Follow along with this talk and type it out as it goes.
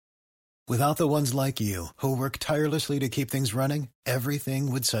Without the ones like you, who work tirelessly to keep things running,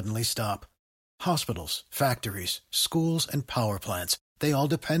 everything would suddenly stop. Hospitals, factories, schools, and power plants, they all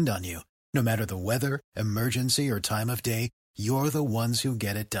depend on you. No matter the weather, emergency, or time of day, you're the ones who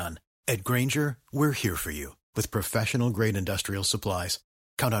get it done. At Grainger, we're here for you with professional-grade industrial supplies.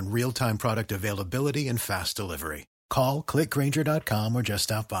 Count on real-time product availability and fast delivery. Call, click Grainger.com, or just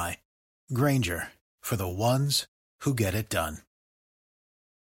stop by. Grainger, for the ones who get it done.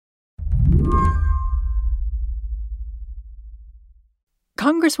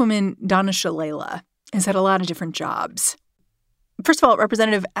 Congresswoman Donna Shalala has had a lot of different jobs. First of all,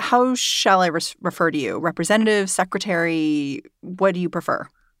 Representative, how shall I refer to you? Representative, secretary, what do you prefer?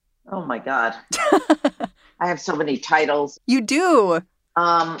 Oh, my God. I have so many titles. You do?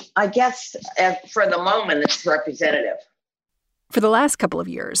 I guess for the moment, it's representative. For the last couple of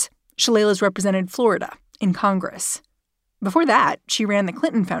years, Shalala's represented Florida in Congress. Before that, she ran the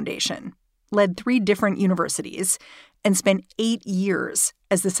Clinton Foundation, led 3 different universities, and spent 8 years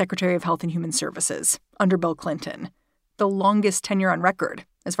as the Secretary of Health and Human Services under Bill Clinton, the longest tenure on record,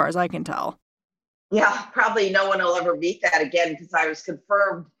 as far as I can tell. Yeah, probably no one will ever beat that again because I was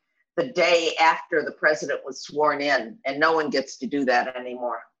confirmed the day after the president was sworn in, and no one gets to do that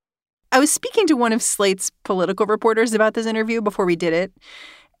anymore. I was speaking to one of Slate's political reporters about this interview before we did it,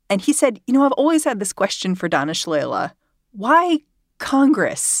 and he said, I've always had this question for Donna Shalala. Why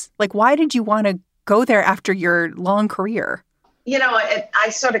Congress? Like, why did you want to go there after your long career? I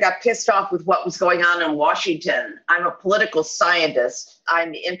sort of got pissed off with what was going on in Washington. I'm a political scientist.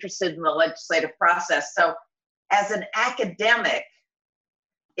 I'm interested in the legislative process. So as an academic,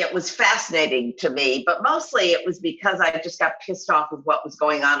 it was fascinating to me, but mostly it was because I just got pissed off with what was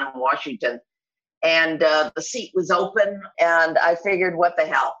going on in Washington. And the seat was open, and I figured, what the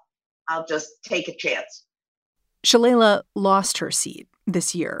hell? I'll just take a chance. Shalala lost her seat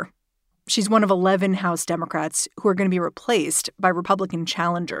this year. She's one of 11 House Democrats who are going to be replaced by Republican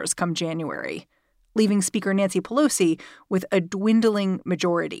challengers come January, leaving Speaker Nancy Pelosi with a dwindling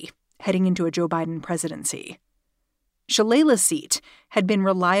majority heading into a Joe Biden presidency. Shalala's seat had been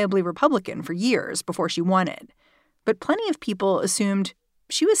reliably Republican for years before she won it, but plenty of people assumed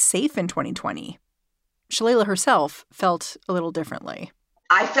she was safe in 2020. Shalala herself felt a little differently.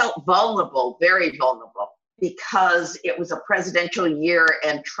 I felt vulnerable, very vulnerable, because it was a presidential year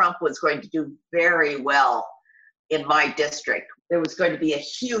and Trump was going to do very well in my district. There was going to be a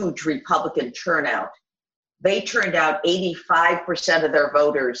huge Republican turnout. They turned out 85% of their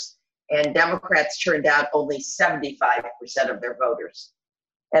voters, and Democrats turned out only 75% of their voters.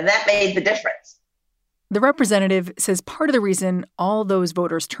 And that made the difference. The representative says part of the reason all those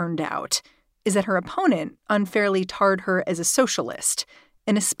voters turned out is that her opponent unfairly tarred her as a socialist,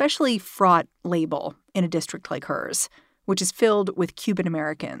 an especially fraught label in a district like hers, which is filled with Cuban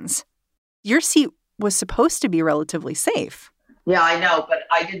Americans. Your seat was supposed to be relatively safe. Yeah, I know, but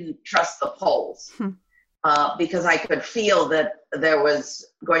I didn't trust the polls because I could feel that there was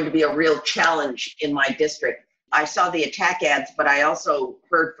going to be a real challenge in my district. I saw the attack ads, but I also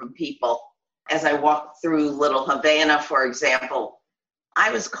heard from people as I walked through Little Havana, for example.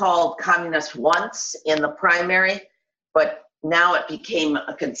 I was called communist once in the primary, but now it became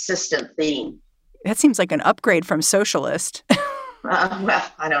a consistent theme. That seems like an upgrade from socialist. Well,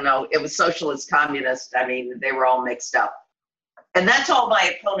 I don't know. It was socialist, communist. I mean, they were all mixed up. And that's all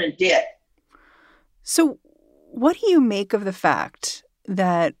my opponent did. So what do you make of the fact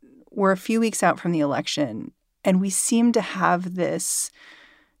that we're a few weeks out from the election and we seem to have this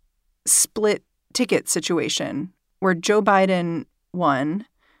split ticket situation where Joe Biden won,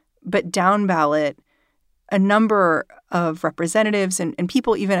 but down ballot, a number of representatives and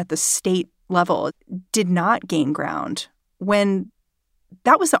people even at the state level did not gain ground when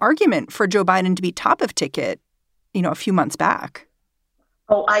that was the argument for Joe Biden to be top of ticket, a few months back?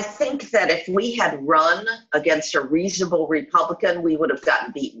 Oh, I think that if we had run against a reasonable Republican, we would have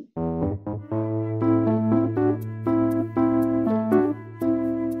gotten beaten.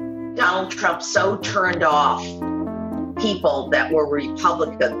 Donald Trump so turned off people that were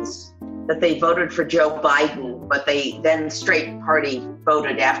Republicans that they voted for Joe Biden, but they then straight party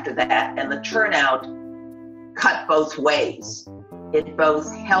voted after that. And the turnout cut both ways. It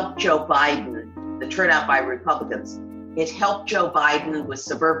both helped Joe Biden, the turnout by Republicans. It helped Joe Biden with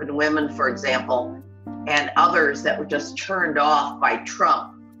suburban women, for example, and others that were just turned off by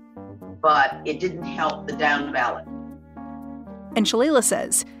Trump. But it didn't help the down ballot. And Shalala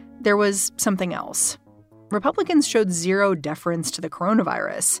says there was something else. Republicans showed zero deference to the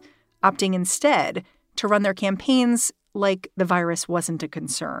coronavirus, opting instead to run their campaigns like the virus wasn't a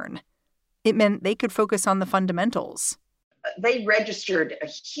concern. It meant they could focus on the fundamentals. they registered a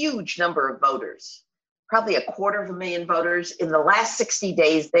huge number of voters, probably 250,000 voters. In the last 60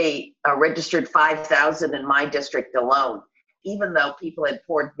 days, they registered 5,000 in my district alone, even though people had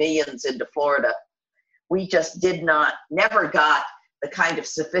poured millions into Florida. We just never got the kind of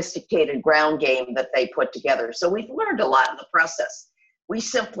sophisticated ground game that they put together. So we've learned a lot in the process. We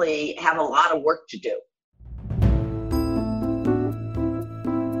simply have a lot of work to do.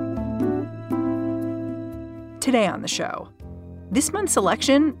 Today on the show, this month's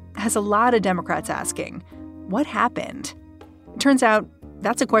election has a lot of Democrats asking, what happened? It turns out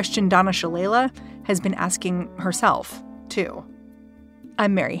that's a question Donna Shalala has been asking herself, too.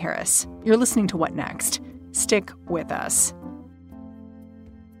 I'm Mary Harris. You're listening to What Next? Stick with us.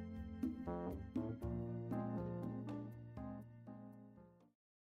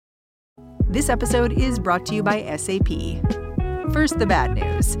 This episode is brought to you by SAP. First, the bad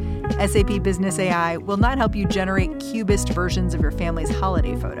news. SAP Business AI will not help you generate cubist versions of your family's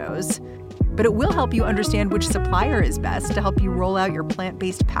holiday photos, but it will help you understand which supplier is best to help you roll out your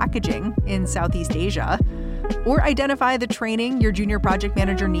plant-based packaging in Southeast Asia, or identify the training your junior project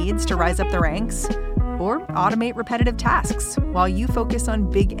manager needs to rise up the ranks, or automate repetitive tasks while you focus on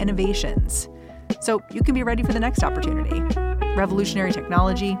big innovations. So you can be ready for the next opportunity. Revolutionary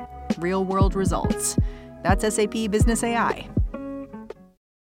technology, real-world results. That's SAP Business AI.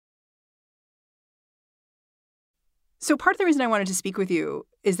 So part of the reason I wanted to speak with you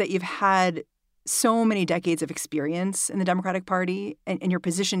is that you've had so many decades of experience in the Democratic Party, and your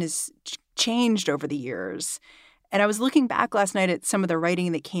position has changed over the years. And I was looking back last night at some of the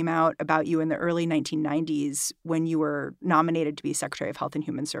writing that came out about you in the early 1990s when you were nominated to be Secretary of Health and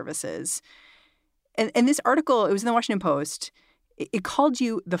Human Services. And this article, it was in the Washington Post, it called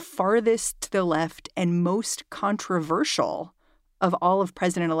you the farthest to the left and most controversial of all of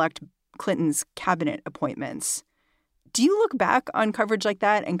President-elect Clinton's cabinet appointments. Do you look back on coverage like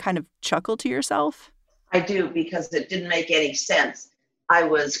that and kind of chuckle to yourself? I do, because it didn't make any sense. I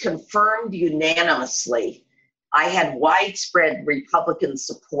was confirmed unanimously. I had widespread Republican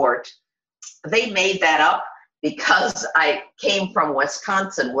support. They made that up because I came from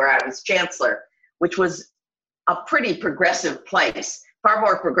Wisconsin, where I was chancellor, which was a pretty progressive place, far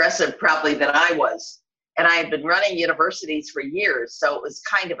more progressive probably than I was. And I had been running universities for years, so it was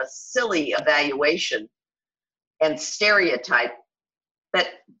kind of a silly evaluation and stereotype that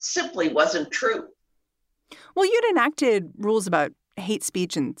simply wasn't true. Well, you'd enacted rules about hate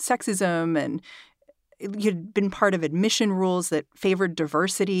speech and sexism, and you'd been part of admission rules that favored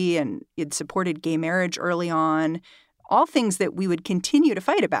diversity, and you'd supported gay marriage early on, all things that we would continue to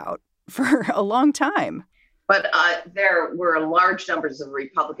fight about for a long time. But there were large numbers of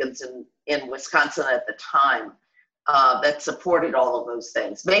Republicans in Wisconsin at the time that supported all of those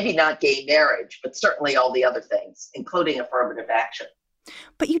things. Maybe not gay marriage, but certainly all the other things, including affirmative action.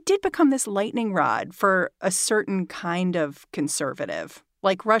 But you did become this lightning rod for a certain kind of conservative.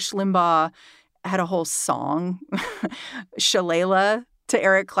 Like Rush Limbaugh had a whole song, Shalala, to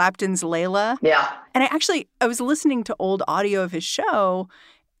Eric Clapton's Layla. Yeah. And I was listening to old audio of his show,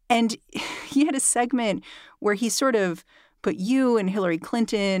 and he had a segment where he sort of put you and Hillary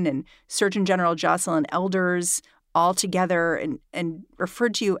Clinton and Surgeon General Jocelyn Elders all together and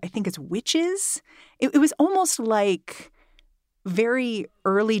referred to you, I think, as witches. It was almost like very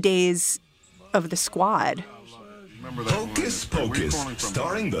early days of the Squad. Hocus Pocus,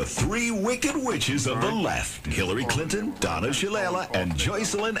 starring the three wicked witches of the left, Hillary Clinton, Donna Shalala, and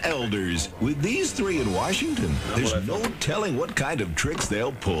Jocelyn Elders. With these three in Washington, there's no telling what kind of tricks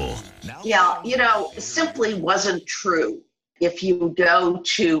they'll pull. Yeah, simply wasn't true. If you go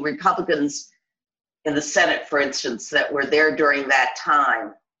to Republicans in the Senate, for instance, that were there during that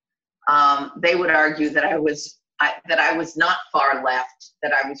time, they would argue that I was not far left,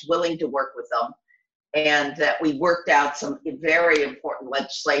 that I was willing to work with them, and that we worked out some very important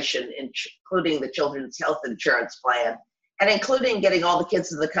legislation, including the Children's Health Insurance Plan, and including getting all the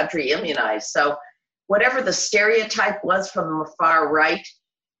kids in the country immunized. So whatever the stereotype was from the far right,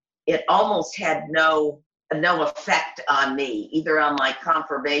 it almost had no effect on me, either on my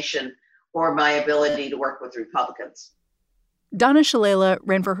confirmation or my ability to work with Republicans. Donna Shalala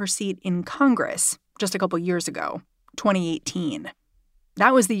ran for her seat in Congress just a couple years ago, 2018.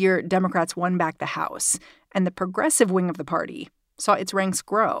 That was the year Democrats won back the House, and the progressive wing of the party saw its ranks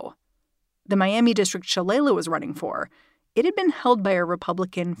grow. The Miami district Shalala was running for, it had been held by a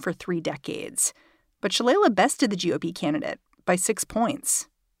Republican for 3 decades. But Shalala bested the GOP candidate by 6 points.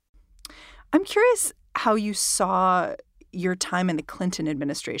 I'm curious how you saw your time in the Clinton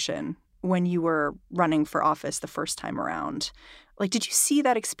administration when you were running for office the first time around. Like, did you see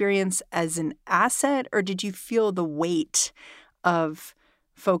that experience as an asset, or did you feel the weight of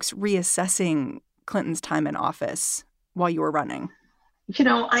folks reassessing Clinton's time in office while you were running?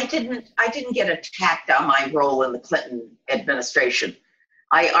 I didn't get attacked on my role in the Clinton administration.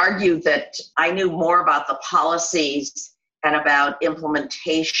 I argued that I knew more about the policies and about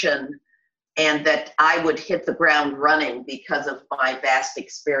implementation, and that I would hit the ground running because of my vast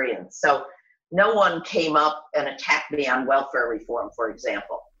experience. So no one came up and attacked me on welfare reform, for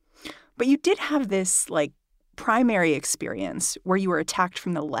example. But you did have this primary experience where you were attacked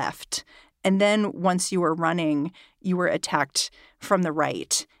from the left. And then once you were running, you were attacked from the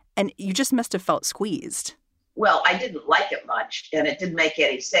right. And you just must have felt squeezed. Well, I didn't like it much, and it didn't make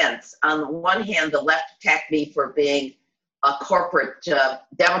any sense. On the one hand, the left attacked me for being a corporate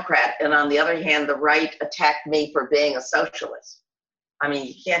Democrat, and on the other hand, the right attacked me for being a socialist. I mean,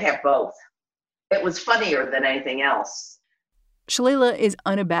 you can't have both. It was funnier than anything else. Shalala is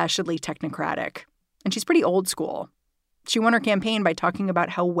unabashedly technocratic, and she's pretty old school. She won her campaign by talking about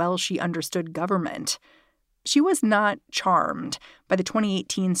how well she understood government. She was not charmed by the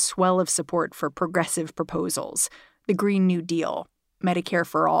 2018 swell of support for progressive proposals, the Green New Deal, Medicare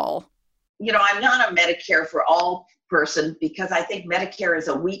for all. I'm not a Medicare for all person because I think Medicare is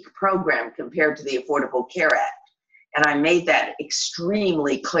a weak program compared to the Affordable Care Act. And I made that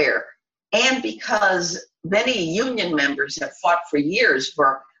extremely clear. And because many union members have fought for years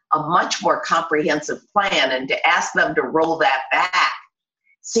for a much more comprehensive plan, and to ask them to roll that back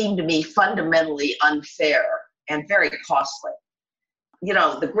seemed to me fundamentally unfair and very costly.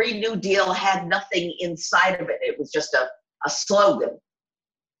 The Green New Deal had nothing inside of it. It was just a slogan.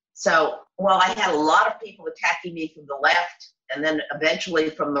 So while I had a lot of people attacking me from the left and then eventually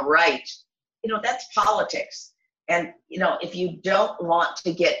from the right, that's politics. And, if you don't want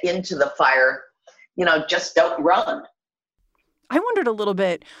to get into the fire, just don't run. I wondered a little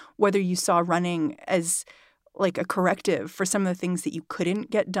bit whether you saw running as a corrective for some of the things that you couldn't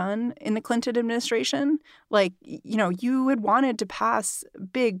get done in the Clinton administration. You had wanted to pass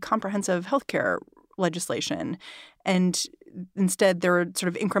big comprehensive healthcare legislation. And instead, there were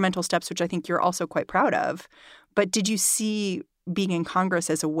sort of incremental steps, which I think you're also quite proud of. But did you see being in Congress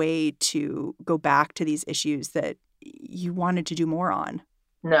as a way to go back to these issues that you wanted to do more on?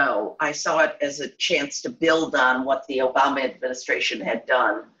 No, I saw it as a chance to build on what the Obama administration had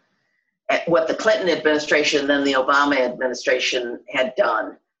done, what the Clinton administration and then the Obama administration had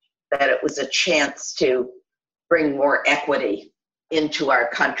done, that it was a chance to bring more equity into our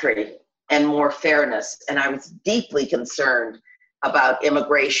country and more fairness. And I was deeply concerned about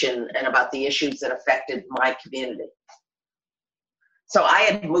immigration and about the issues that affected my community. So I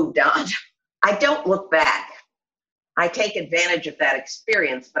had moved on. I don't look back. I take advantage of that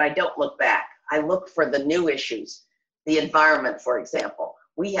experience, but I don't look back. I look for the new issues, the environment, for example.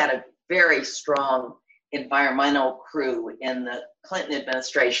 We had a very strong environmental crew in the Clinton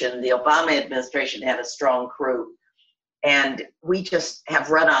administration. The Obama administration had a strong crew. And we just have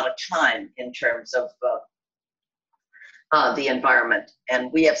run out of time in terms of the environment.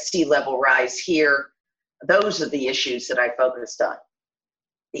 And we have sea level rise here. Those are the issues that I focused on,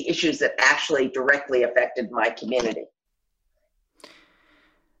 the issues that actually directly affected my community.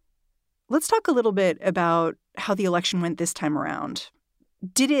 Let's talk a little bit about how the election went this time around.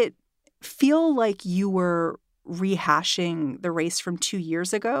 Did it feel like you were rehashing the race from 2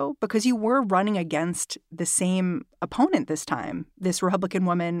 years ago? Because you were running against the same opponent this time, this Republican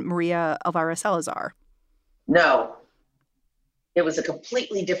woman, Maria Elvira Salazar. No. It was a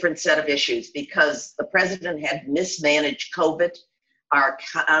completely different set of issues because the president had mismanaged COVID. Our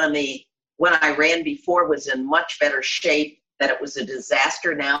economy, when I ran before, was in much better shape. That it was a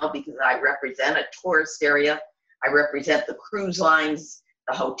disaster now because I represent a tourist area. I represent the cruise lines,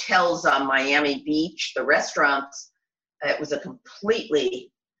 the hotels on Miami Beach, the restaurants. It was a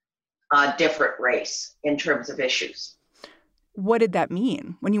completely different race in terms of issues. What did that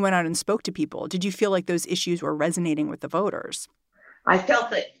mean when you went out and spoke to people? Did you feel like those issues were resonating with the voters? I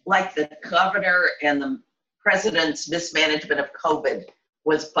felt that like the governor and the president's mismanagement of COVID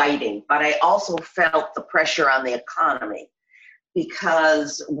was biting, but I also felt the pressure on the economy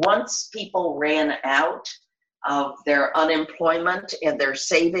because once people ran out of their unemployment and their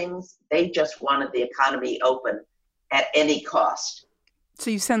savings, they just wanted the economy open at any cost. So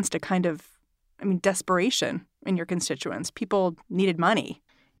you sensed a kind of, desperation in your constituents. People needed money.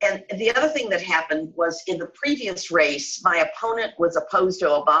 And the other thing that happened was in the previous race, my opponent was opposed to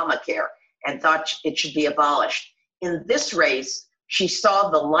Obamacare and thought it should be abolished. In this race, she saw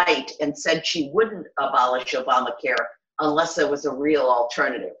the light and said she wouldn't abolish Obamacare unless there was a real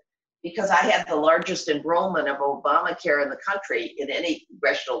alternative. because I had the largest enrollment of Obamacare in the country in any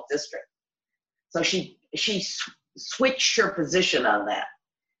congressional district. So she switched her position on that,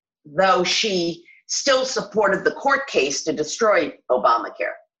 though she still supported the court case to destroy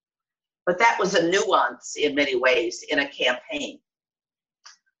Obamacare. But that was a nuance in many ways in a campaign.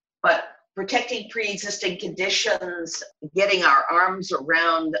 But protecting pre-existing conditions, getting our arms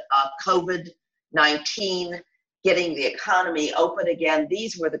around COVID-19, getting the economy open again,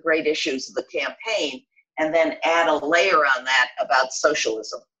 these were the great issues of the campaign. And then add a layer on that about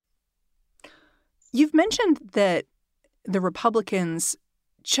socialism. You've mentioned that the Republicans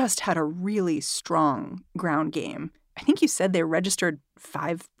just had a really strong ground game. I think you said they registered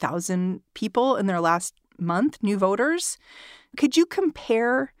 5,000 people in their last month, new voters. Could you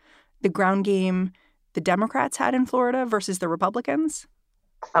compare the ground game the Democrats had in Florida versus the Republicans?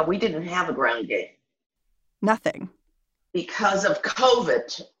 We didn't have a ground game. Nothing. Because of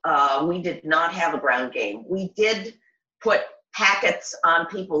COVID, we did not have a ground game. We did put packets on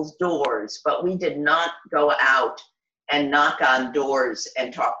people's doors, but we did not go out and knock on doors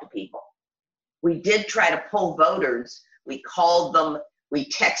and talk to people. We did try to pull voters. We called them, we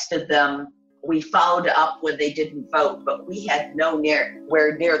texted them, we followed up when they didn't vote, but we had nowhere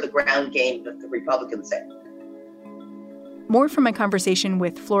near the ground game that the Republicans had. More from my conversation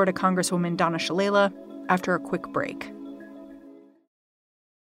with Florida Congresswoman Donna Shalala after a quick break.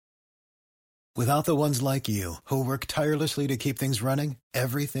 Without the ones like you, who work tirelessly to keep things running,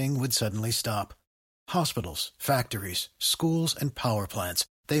 everything would suddenly stop. Hospitals, factories, schools, and power plants,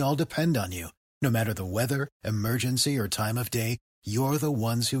 they all depend on you. No matter the weather, emergency, or time of day, you're the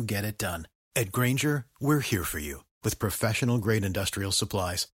ones who get it done. At Grainger, we're here for you with professional-grade industrial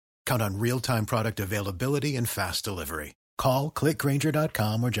supplies. Count on real-time product availability and fast delivery. Call, click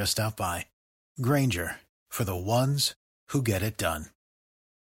Grainger.com, or just stop by. Grainger, for the ones who get it done.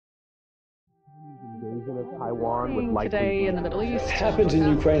 Taiwan with likely today in the Middle East. What happens in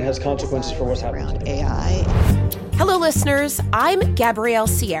Ukraine has consequences for what's happening around AI. Hello, listeners. I'm Gabrielle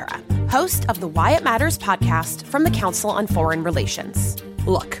Sierra, host of the Why It Matters podcast from the Council on Foreign Relations.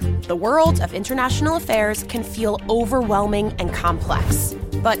 Look, the world of international affairs can feel overwhelming and complex,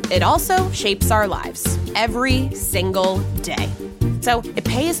 but it also shapes our lives every single day. So it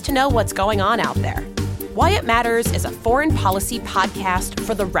pays to know what's going on out there. Why It Matters is a foreign policy podcast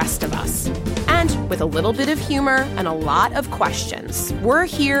for the rest of us. And with a little bit of humor and a lot of questions, we're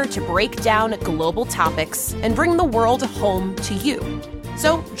here to break down global topics and bring the world home to you.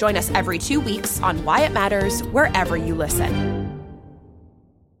 So join us every 2 weeks on Why It Matters, wherever you listen.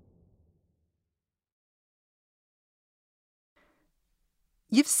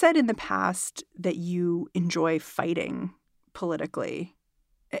 You've said in the past that you enjoy fighting politically.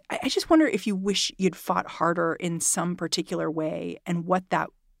 I just wonder if you wish you'd fought harder in some particular way and what that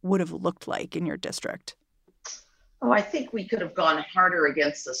would have looked like in your district. Oh, I think we could have gone harder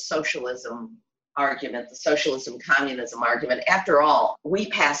against the socialism argument, the socialism-communism argument. After all, we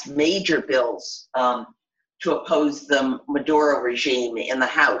passed major bills to oppose the Maduro regime in the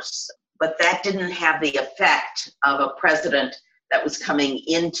House, but that didn't have the effect of a president that was coming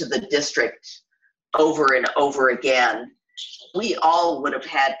into the district over and over again. We all would have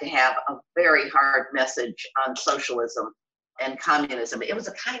had to have a very hard message on socialism and communism. It was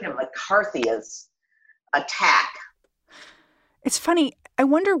a kind of McCarthyist attack. It's funny. I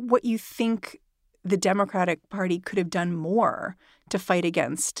wonder what you think the Democratic Party could have done more to fight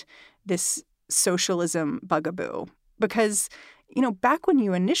against this socialism bugaboo. Because, you know, back when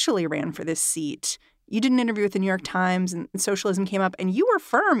you initially ran for this seat, you did an interview with the New York Times and socialism came up and you were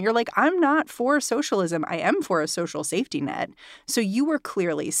firm. You're like, I'm not for socialism. I am for a social safety net. So you were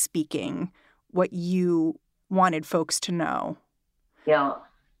clearly speaking what you wanted folks to know. Yeah.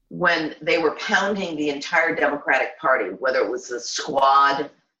 When they were pounding the entire Democratic Party, whether it was the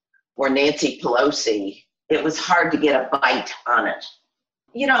Squad or Nancy Pelosi, it was hard to get a bite on it.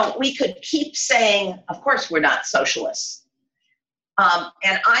 You know, we could keep saying, of course, we're not socialists.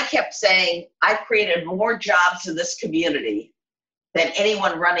 And I kept saying, I created more jobs in this community than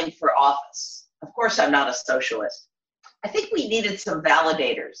anyone running for office. Of course, I'm not a socialist. I think we needed some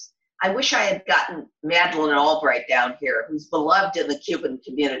validators. I wish I had gotten Madeleine Albright down here, who's beloved in the Cuban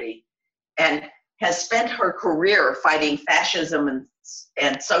community and has spent her career fighting fascism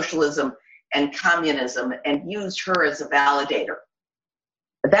and socialism and communism and used her as a validator.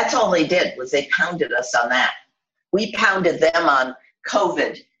 But that's all they did, was they pounded us on that. We pounded them on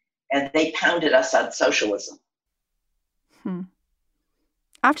COVID, and they pounded us on socialism.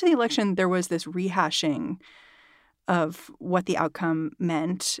 After the election, there was this rehashing of what the outcome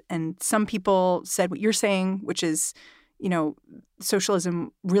meant. And some people said what you're saying, which is,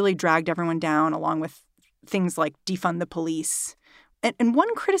 socialism really dragged everyone down, along with things like defund the police. And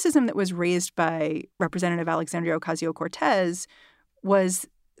one criticism that was raised by Representative Alexandria Ocasio-Cortez was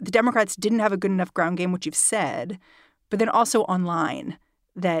the Democrats didn't have a good enough ground game, which you've said, but then also online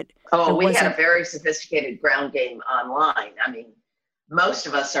that. Oh, we had a very sophisticated ground game online. I mean, most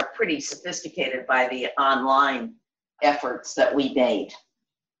of us are pretty sophisticated by the online efforts that we made.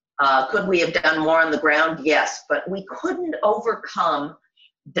 Could we have done more on the ground? Yes, but we couldn't overcome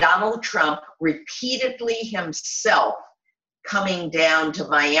Donald Trump repeatedly himself coming down to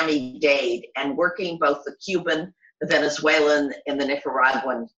Miami-Dade and working both the Cuban, the Venezuelan, and the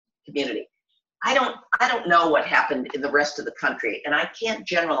Nicaraguan community. I don't know what happened in the rest of the country, and I can't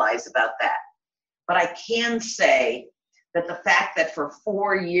generalize about that. But I can say that the fact that for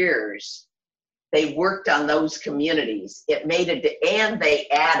 4 years they worked on those communities, and they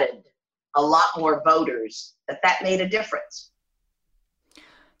added a lot more voters, that made a difference.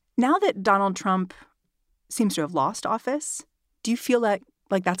 Now that Donald Trump seems to have lost office, do you feel like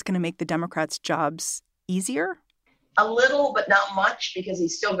that's going to make the Democrats' jobs easier? A little, but not much, because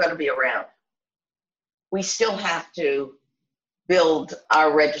he's still going to be around. We still have to build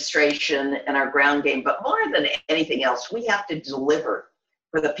our registration and our ground game, but more than anything else, we have to deliver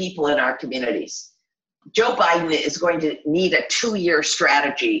for the people in our communities. Joe Biden is going to need a 2-year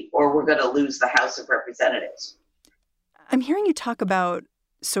strategy, or we're going to lose the House of Representatives. I'm hearing you talk about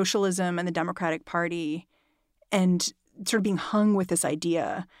socialism and the Democratic Party and sort of being hung with this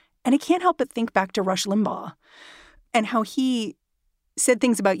idea. And I can't help but think back to Rush Limbaugh and how he said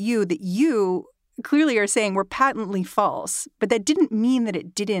things about you that you clearly are saying were patently false, but that didn't mean that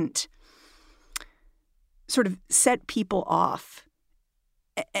it didn't sort of set people off.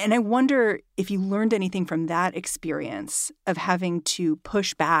 And I wonder if you learned anything from that experience of having to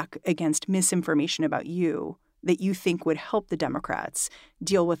push back against misinformation about you that you think would help the Democrats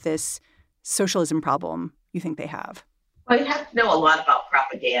deal with this socialism problem you think they have. Well, you have to know a lot about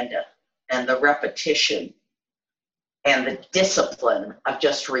propaganda and the repetition and the discipline of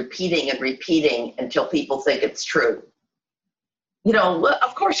just repeating and repeating until people think it's true.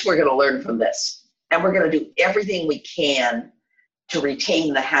 Of course we're going to learn from this, and we're going to do everything we can to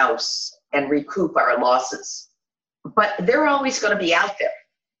retain the House and recoup our losses. But they're always going to be out there.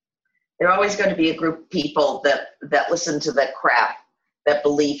 There are always going to be a group of people that listen to that crap, that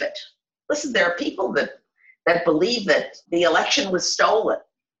believe it. Listen, there are people that believe that the election was stolen.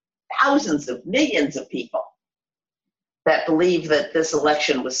 Thousands of millions of people that believe that this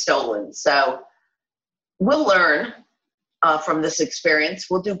election was stolen. So we'll learn from this experience.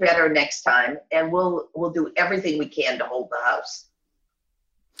 We'll do better next time, and we'll do everything we can to hold the House.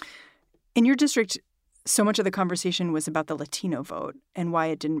 In your district, so much of the conversation was about the Latino vote and why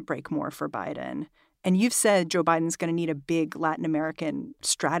it didn't break more for Biden. And you've said Joe Biden's going to need a big Latin American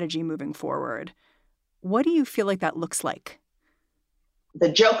strategy moving forward. What do you feel like that looks like?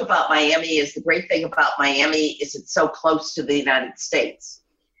 The joke about Miami is the great thing about Miami is it's so close to the United States.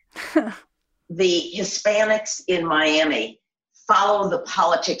 The Hispanics in Miami follow the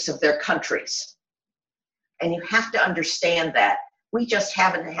politics of their countries. And you have to understand that. We just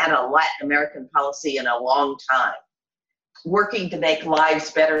haven't had a Latin American policy in a long time. Working to make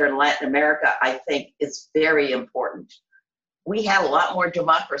lives better in Latin America, I think, is very important. We had a lot more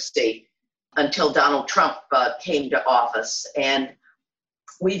democracy until Donald Trump came to office, and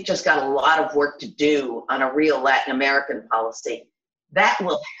we've just got a lot of work to do on a real Latin American policy. That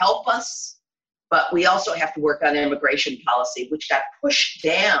will help us, but we also have to work on immigration policy, which got pushed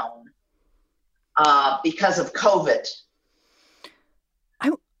down because of COVID.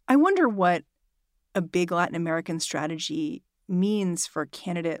 I wonder what a big Latin American strategy means for a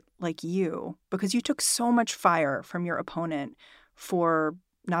candidate like you, because you took so much fire from your opponent for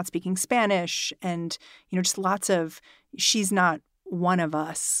not speaking Spanish and, just lots of she's not one of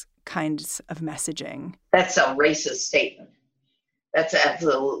us kinds of messaging. That's a racist statement. That's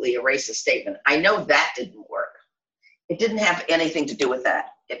absolutely a racist statement. I know that didn't work. It didn't have anything to do with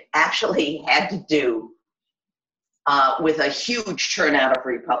that. It actually had to do with a huge turnout of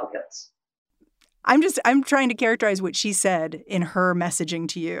Republicans. I'm trying to characterize what she said in her messaging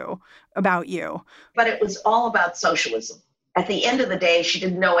to you about you. But it was all about socialism. At the end of the day, she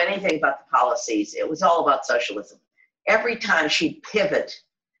didn't know anything about the policies. It was all about socialism. Every time she'd pivot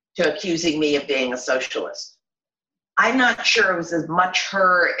to accusing me of being a socialist. I'm not sure it was as much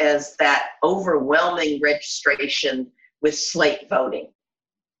her as that overwhelming registration with slate voting.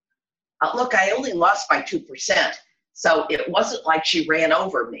 Look, I only lost by 2%, so it wasn't like she ran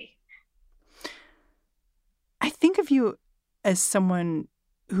over me. I think of you as someone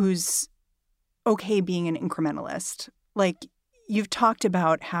who's okay being an incrementalist. Like, you've talked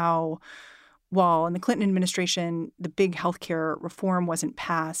about how while in the Clinton administration, the big healthcare reform wasn't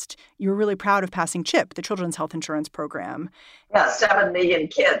passed, you were really proud of passing CHIP, the Children's Health Insurance Program. Yeah, 7 million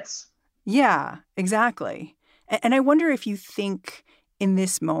kids. Yeah, exactly. And I wonder if you think in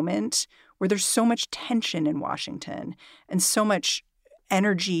this moment where there's so much tension in Washington and so much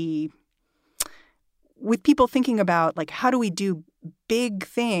energy with people thinking about, like, how do we do big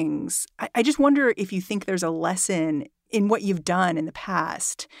things? I just wonder if you think there's a lesson in what you've done in the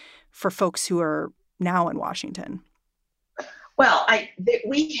past for folks who are now in Washington. Well,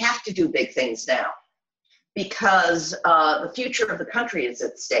 we have to do big things now because the future of the country is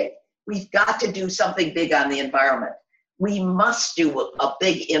at stake. We've got to do something big on the environment. We must do a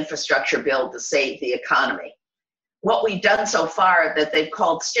big infrastructure bill to save the economy. What we've done so far that they've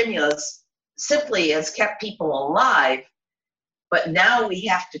called stimulus simply has kept people alive, but now we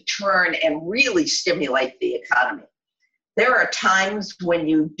have to turn and really stimulate the economy. There are times when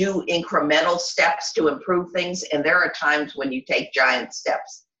you do incremental steps to improve things, and there are times when you take giant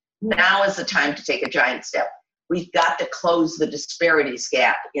steps. Now is the time to take a giant step. We've got to close the disparities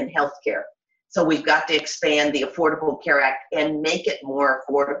gap in healthcare. So we've got to expand the Affordable Care Act and make it more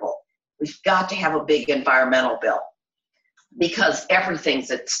affordable. We've got to have a big environmental bill because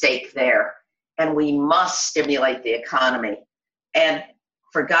everything's at stake there, and we must stimulate the economy. And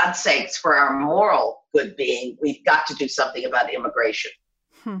for God's sakes, for our moral good being, we've got to do something about immigration.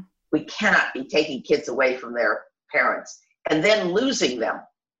 We cannot be taking kids away from their parents and then losing them.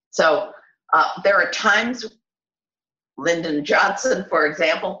 So there are times, Lyndon Johnson, for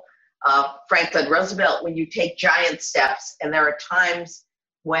example, Franklin Roosevelt, when you take giant steps, and there are times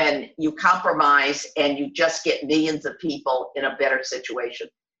when you compromise and you just get millions of people in a better situation.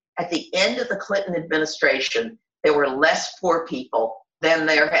 At the end of the Clinton administration, there were less poor people than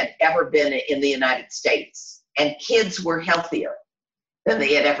there had ever been in the United States. And kids were healthier than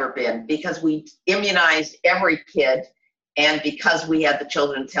they had ever been because we immunized every kid and because we had the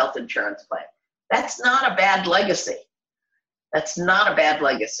Children's Health Insurance Plan. That's not a bad legacy. That's not a bad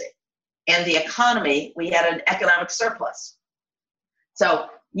legacy. And the economy, we had an economic surplus. So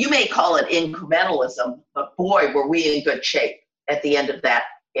you may call it incrementalism, but boy, were we in good shape at the end of that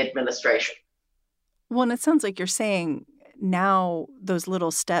administration. Well, and it sounds like you're saying now those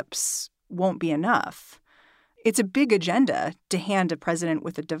little steps won't be enough. It's a big agenda to hand a president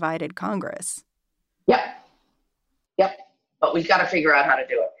with a divided Congress. Yep. But we've got to figure out how to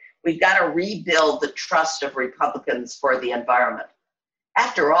do it. We've got to rebuild the trust of Republicans for the environment.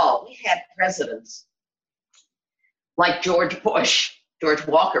 After all, we had presidents like George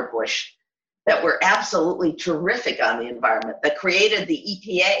Walker Bush, that were absolutely terrific on the environment, that created the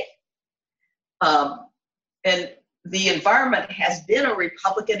EPA. And the environment has been a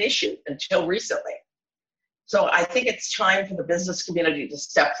Republican issue until recently. So I think it's time for the business community to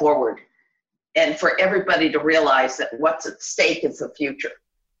step forward and for everybody to realize that what's at stake is the future.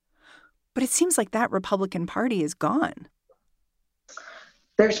 But it seems like that Republican Party is gone.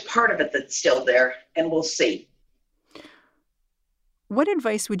 There's part of it that's still there, and we'll see. What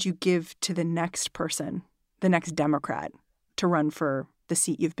advice would you give to the next person, the next Democrat, to run for the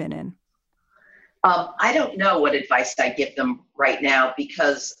seat you've been in? I don't know what advice I give them right now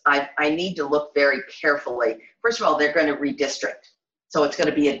because I need to look very carefully. First of all, they're going to redistrict. So it's going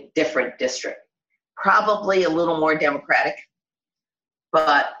to be a different district, probably a little more Democratic.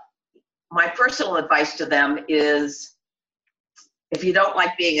 But my personal advice to them is if you don't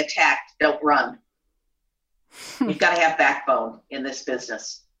like being attacked, don't run. You've got to have backbone in this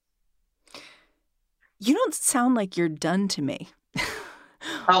business. You don't sound like you're done to me.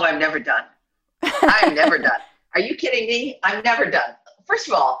 Oh, I'm never done. I'm never done. Are you kidding me? I'm never done. First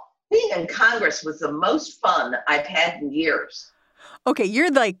of all, being in Congress was the most fun I've had in years. Okay,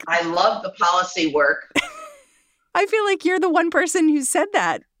 you're like... I love the policy work. I feel like you're the one person who said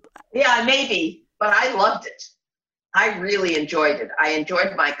that. Yeah, maybe, but I loved it. I really enjoyed it. I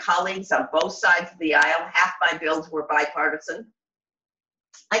enjoyed my colleagues on both sides of the aisle. Half my bills were bipartisan.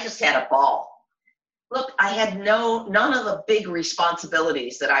 I just had a ball. Look, I had none of the big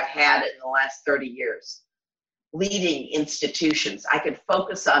responsibilities that I've had in the last 30 years. Leading institutions. I could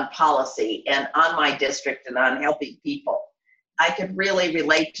focus on policy and on my district and on helping people. I could really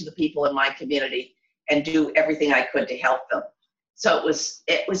relate to the people in my community and do everything I could to help them. So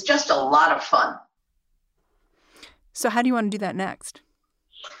it was just a lot of fun. So how do you want to do that next?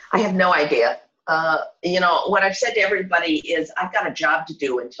 I have no idea. What I've said to everybody is I've got a job to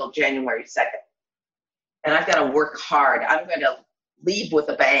do until January 2nd. And I've got to work hard. I'm going to leave with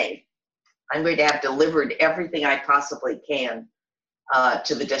a bang. I'm going to have delivered everything I possibly can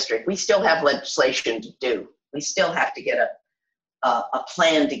to the district. We still have legislation to do. We still have to get a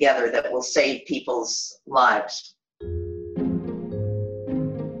plan together that will save people's lives.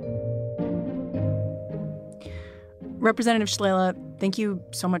 Representative Shalala, thank you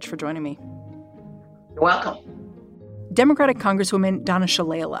so much for joining me. You're welcome. Democratic Congresswoman Donna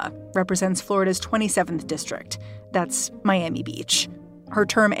Shalala represents Florida's 27th district. That's Miami Beach. Her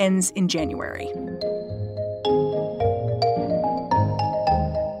term ends in January.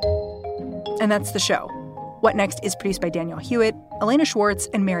 And that's the show. What Next is produced by Daniel Hewitt, Elena Schwartz,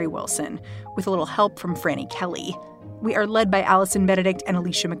 and Mary Wilson, with a little help from Franny Kelly. We are led by Allison Benedict and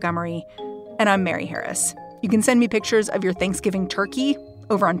Alicia Montgomery. And I'm Mary Harris. You can send me pictures of your Thanksgiving turkey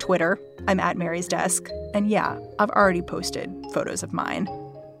over on Twitter. I'm at Mary's Desk. And yeah, I've already posted photos of mine.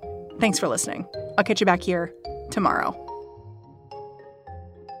 Thanks for listening. I'll catch you back here tomorrow.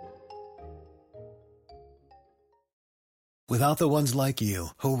 Without the ones like you,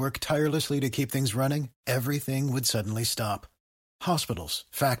 who work tirelessly to keep things running, everything would suddenly stop. Hospitals,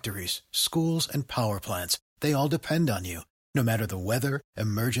 factories, schools, and power plants, they all depend on you. No matter the weather,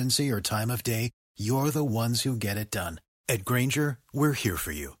 emergency, or time of day, you're the ones who get it done. At Grainger, we're here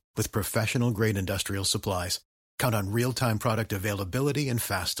for you with professional-grade industrial supplies. Count on real-time product availability and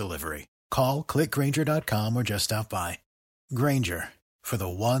fast delivery. Call, click Grainger.com, or just stop by. Grainger, for the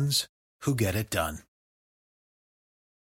ones who get it done.